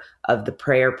the ear of the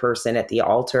prayer person at the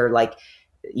altar, like,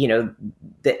 that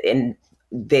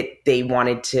they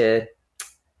wanted to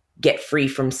get free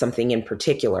from something in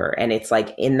particular. And it's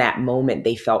like in that moment,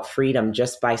 they felt freedom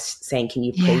just by saying, "Can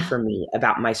you pray for me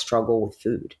about my struggle with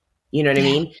food?" You know what I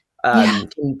mean? Can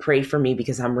you pray for me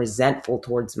because I'm resentful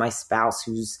towards my spouse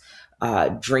who's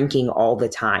drinking all the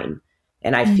time.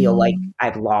 And I feel like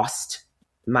I've lost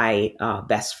my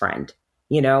best friend,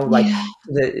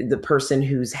 the person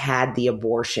who's had the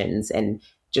abortions and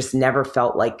just never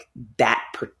felt like that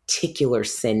particular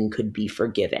sin could be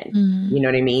forgiven. You know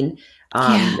what I mean?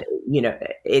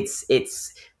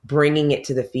 It's bringing it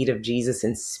to the feet of Jesus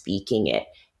and speaking it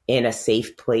in a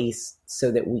safe place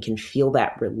so that we can feel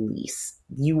that release.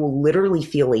 You will literally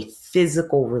feel a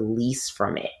physical release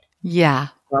from it. Yeah.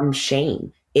 From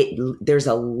shame. There's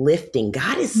a lifting.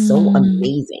 God is so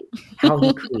amazing how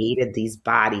he created these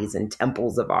bodies and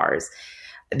temples of ours,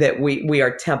 that we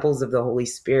are temples of the Holy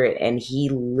Spirit, and he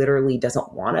literally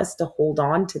doesn't want us to hold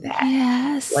on to that.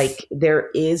 Yes. Like, there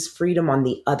is freedom on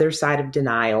the other side of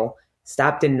denial.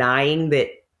 Stop denying that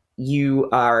you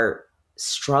are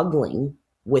struggling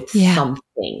with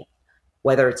something,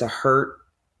 whether it's a hurt,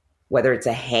 whether it's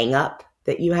a hang up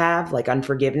that you have, like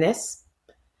unforgiveness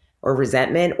or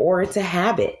resentment, or it's a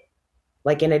habit,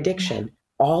 like an addiction.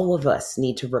 All of us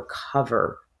need to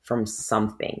recover from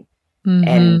something.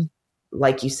 And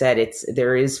like you said,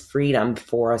 there is freedom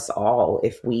for us all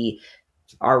if we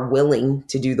are willing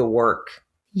to do the work.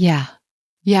 Yeah.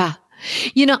 Yeah.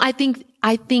 I think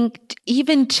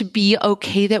even to be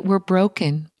okay that we're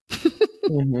broken.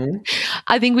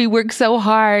 I think we work so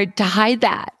hard to hide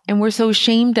that, and we're so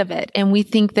ashamed of it, and we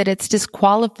think that it's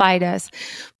disqualified us.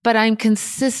 But I'm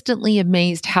consistently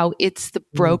amazed how it's the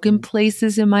broken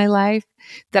places in my life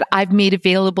that I've made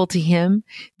available to him,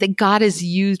 that God has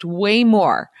used way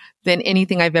more than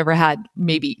anything I've ever had,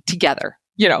 maybe together.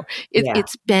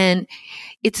 It's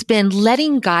been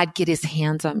letting God get his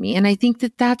hands on me. And I think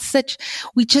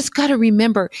we just got to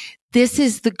remember, this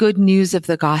is the good news of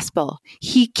the gospel.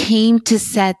 He came to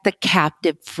set the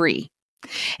captive free.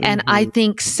 And I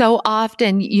think so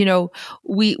often,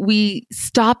 we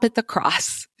stop at the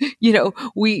cross.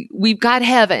 We've got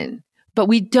heaven, but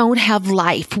we don't have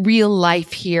real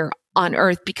life here on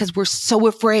earth, because we're so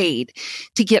afraid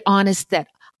to get honest that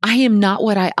I am not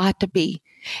what I ought to be.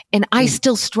 And I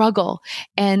still struggle,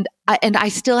 and I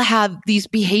still have these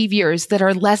behaviors that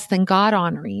are less than God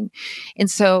honoring. And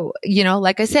so,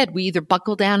 like I said, we either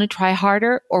buckle down and try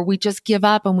harder, or we just give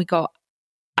up and we go,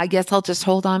 I guess I'll just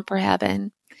hold on for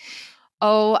heaven.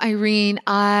 Oh, Irene,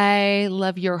 I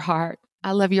love your heart.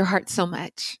 I love your heart so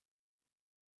much.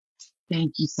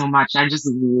 Thank you so much. I just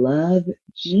love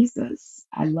Jesus.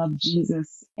 I love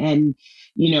Jesus, and,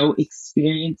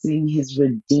 experiencing his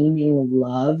redeeming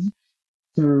love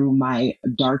through my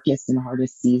darkest and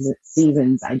hardest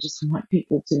seasons. I just want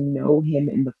people to know him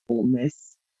in the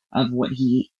fullness of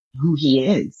who he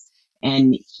is.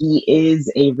 And he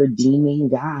is a redeeming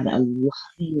God, a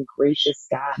loving, gracious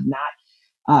God,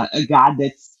 not a God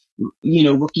that's,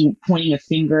 pointing a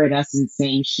finger at us and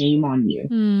saying, shame on you.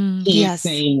 He is Yes.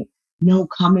 saying, no,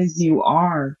 come as you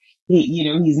are.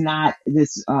 He's not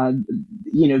this,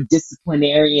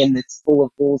 disciplinarian that's full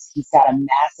of rules. He's got a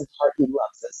massive heart. He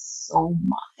loves us so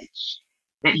much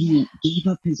that Yeah. he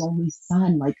gave up his only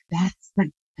son. Like, that's the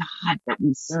God that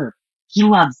we serve. He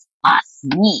loves us,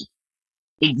 me,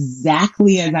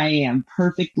 exactly as I am,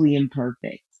 perfectly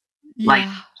imperfect. Like,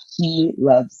 Yeah. he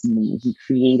loves me. He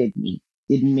created me,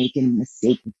 didn't make a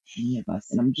mistake with any of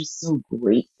us. And I'm just so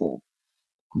grateful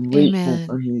for Amen.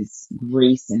 his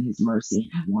grace and his mercy.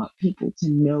 And I want people to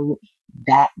know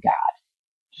that God,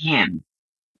 him,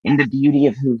 and the beauty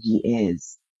of who he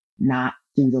is, not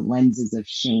through the lenses of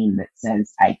shame that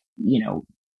says,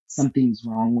 something's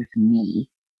wrong with me.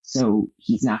 So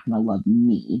he's not going to love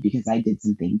me because I did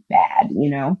something bad.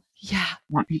 Yeah. I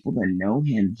want people to know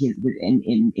him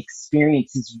and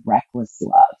experience his reckless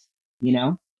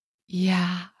love.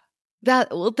 Yeah.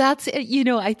 That's it.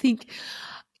 I think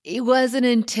it wasn't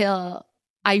until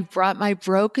I brought my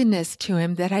brokenness to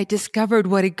him that I discovered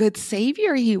what a good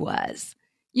savior he was,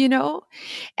 you know?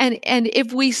 And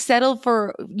if we settle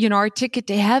for, our ticket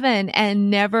to heaven and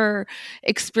never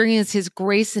experience his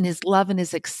grace and his love and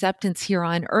his acceptance here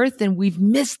on earth, then we've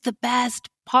missed the best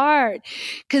part.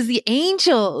 Because the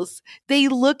angels, they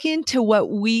look into what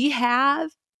we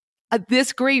have,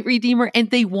 this great redeemer,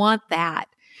 and they want that.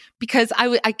 Because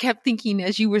I kept thinking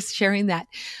as you were sharing that,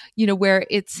 where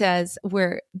it says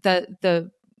where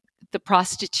the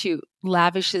prostitute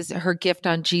lavishes her gift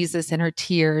on Jesus and her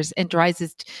tears and dries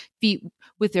his feet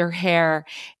with her hair.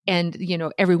 And,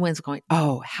 everyone's going,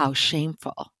 oh, how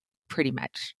shameful, pretty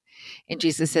much. And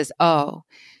Jesus says, oh,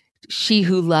 she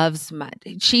who loves much,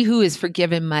 she who is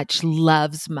forgiven much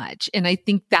loves much. And I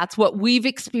think that's what we've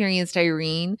experienced,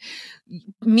 Irene.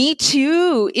 Me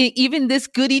too. Even this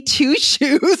goody two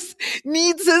shoes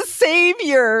needs a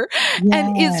savior.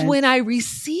 And it's when Yes. I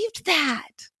received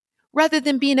that, rather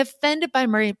than being offended by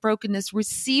my brokenness,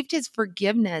 received his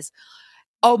forgiveness.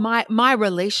 Oh, my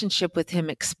relationship with him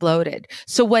exploded.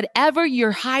 So whatever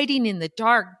you're hiding in the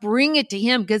dark, bring it to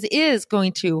him, because it's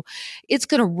going to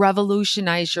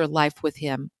revolutionize your life with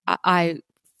him. I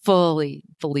fully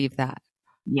believe that.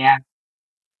 Yeah,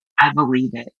 I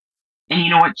believe it. And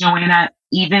you know what, Joanna?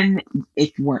 Even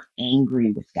if we're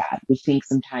angry with God, we think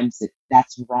sometimes that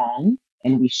that's wrong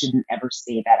and we shouldn't ever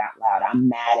say that out loud. I'm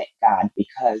mad at God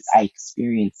because I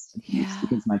experienced abuse, Yeah.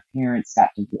 because my parents got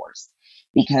divorced,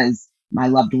 because my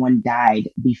loved one died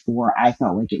before I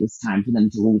felt like it was time for them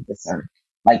to leave this earth.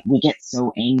 Like, we get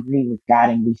so angry with God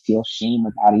and we feel shame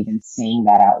about even saying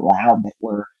that out loud, that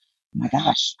we're, oh my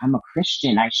gosh, I'm a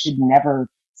Christian. I should never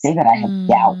say that I have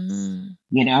doubts, Mm,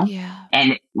 you know? yeah.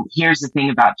 And here's the thing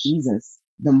about Jesus.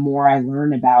 The more I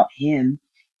learn about him,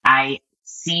 I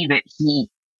see that he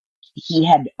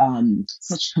had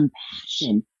such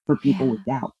compassion for people Yeah. with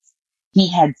doubts. He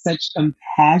had such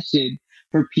compassion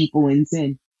for people in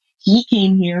sin. He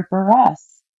came here for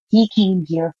us. He came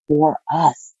here for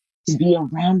us, to be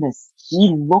around us.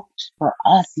 He looked for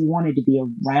us. He wanted to be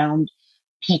around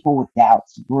people with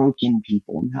doubts, broken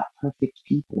people, not perfect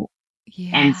people.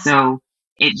 And Yeah. so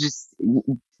it just,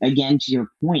 again, to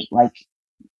your point, like,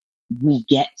 we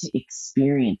get to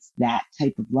experience that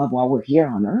type of love while we're here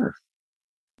on earth.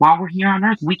 While we're here on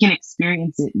earth, we can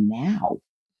experience it now.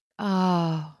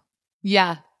 Oh,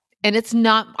 yeah. And it's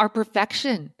not our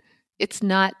perfection. It's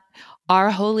not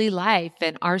our holy life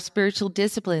and our spiritual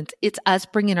disciplines. It's us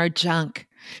bringing our junk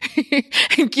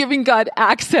and giving God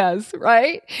access,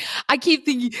 right? I keep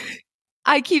thinking,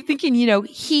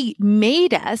 he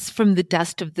made us from the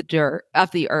dust of the dirt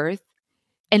of the earth.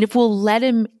 And if we'll let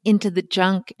him into the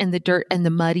junk and the dirt and the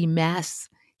muddy mess,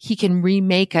 he can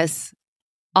remake us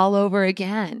all over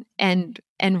again and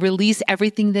release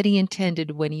everything that he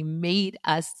intended when he made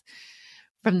us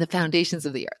from the foundations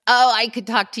of the earth. Oh, I could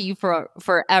talk to you for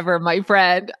forever, my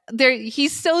friend.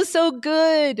 He's so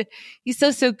good. He's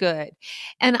so good.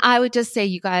 And I would just say,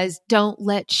 you guys, don't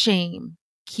let shame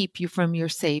keep you from your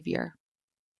savior.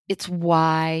 It's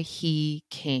why he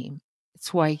came.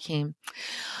 It's why he came.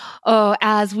 Oh,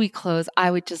 as we close, I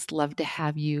would just love to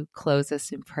have you close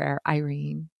us in prayer,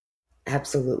 Irene.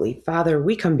 Absolutely. Father,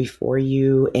 we come before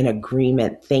you in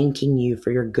agreement, thanking you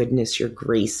for your goodness, your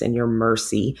grace, and your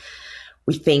mercy.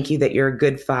 We thank you that you're a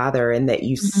good father and that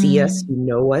you see us, you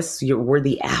know us, we're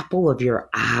the apple of your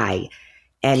eye.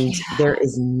 And there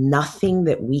is nothing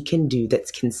that we can do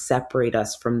that can separate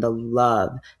us from the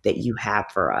love that you have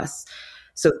for us.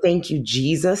 So thank you,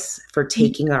 Jesus, for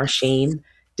taking our shame,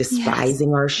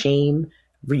 despising our shame,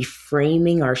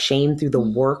 reframing our shame through the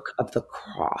work of the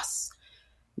cross.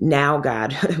 Now,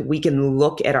 God, we can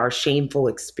look at our shameful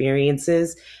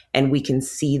experiences and we can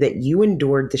see that you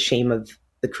endured the shame of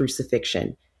the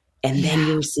crucifixion. And then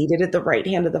you were seated at the right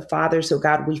hand of the Father. So,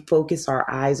 God, we focus our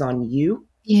eyes on you.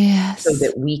 Yes. So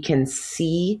that we can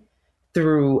see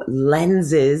through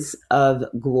lenses of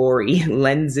glory,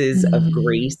 lenses of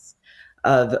grace,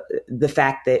 of the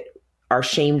fact that our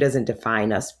shame doesn't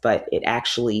define us, but it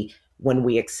actually, when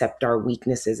we accept our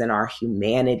weaknesses and our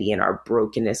humanity and our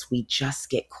brokenness, we just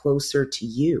get closer to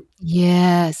you.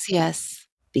 Yes, yes.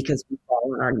 Because we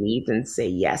fall on our knees and say,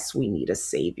 yes, we need a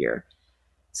savior.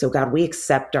 So God, we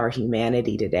accept our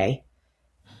humanity today.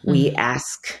 We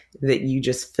ask that you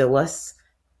just fill us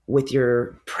with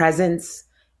your presence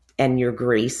and your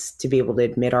grace to be able to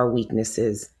admit our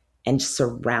weaknesses and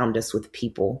surround us with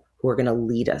people who are going to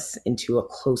lead us into a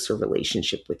closer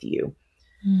relationship with you.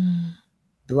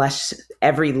 Bless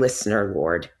every listener,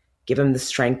 Lord. Give them the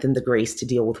strength and the grace to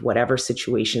deal with whatever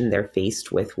situation they're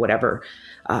faced with, whatever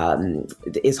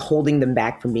is holding them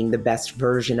back from being the best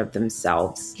version of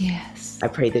themselves. Yes. I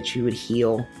pray that you would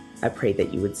heal. I pray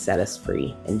that you would set us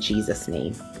free. In Jesus'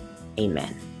 name,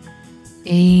 amen.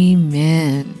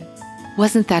 Amen.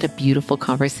 Wasn't that a beautiful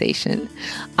conversation?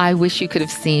 I wish you could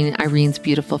have seen Irene's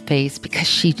beautiful face because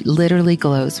she literally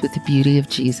glows with the beauty of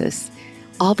Jesus.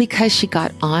 All because she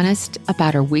got honest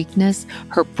about her weakness,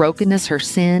 her brokenness, her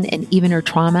sin, and even her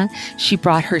trauma. She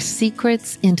brought her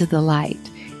secrets into the light,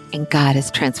 and God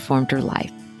has transformed her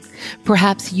life.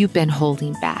 Perhaps you've been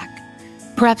holding back.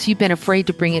 Perhaps you've been afraid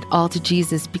to bring it all to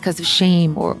Jesus because of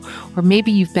shame, or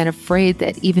maybe you've been afraid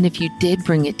that even if you did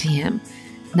bring it to him,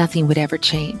 nothing would ever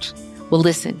change. Well,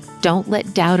 listen, don't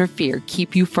let doubt or fear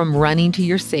keep you from running to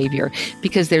your Savior,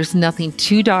 because there's nothing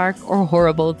too dark or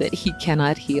horrible that he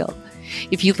cannot heal.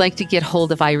 If you'd like to get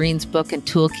hold of Irene's book and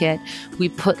toolkit, we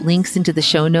put links into the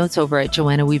show notes over at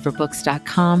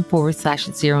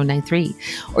joannaweaverbooks.com/093.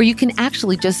 Or you can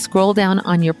actually just scroll down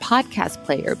on your podcast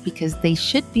player because they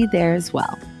should be there as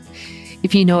well.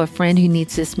 If you know a friend who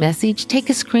needs this message, take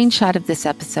a screenshot of this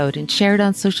episode and share it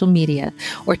on social media,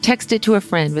 or text it to a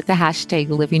friend with the hashtag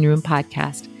Living Room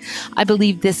Podcast. I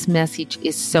believe this message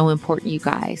is so important, you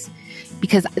guys,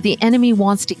 because the enemy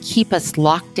wants to keep us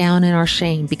locked down in our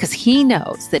shame, because he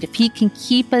knows that if he can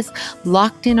keep us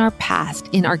locked in our past,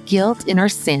 in our guilt, in our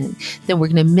sin, then we're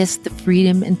going to miss the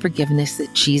freedom and forgiveness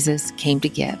that Jesus came to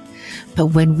give. But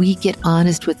when we get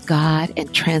honest with God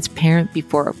and transparent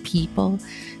before our people,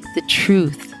 the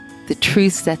truth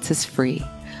sets us free,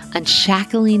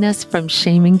 unshackling us from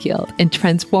shame and guilt and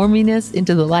transforming us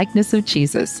into the likeness of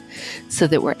Jesus so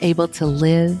that we're able to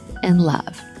live and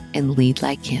love and lead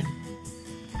like him.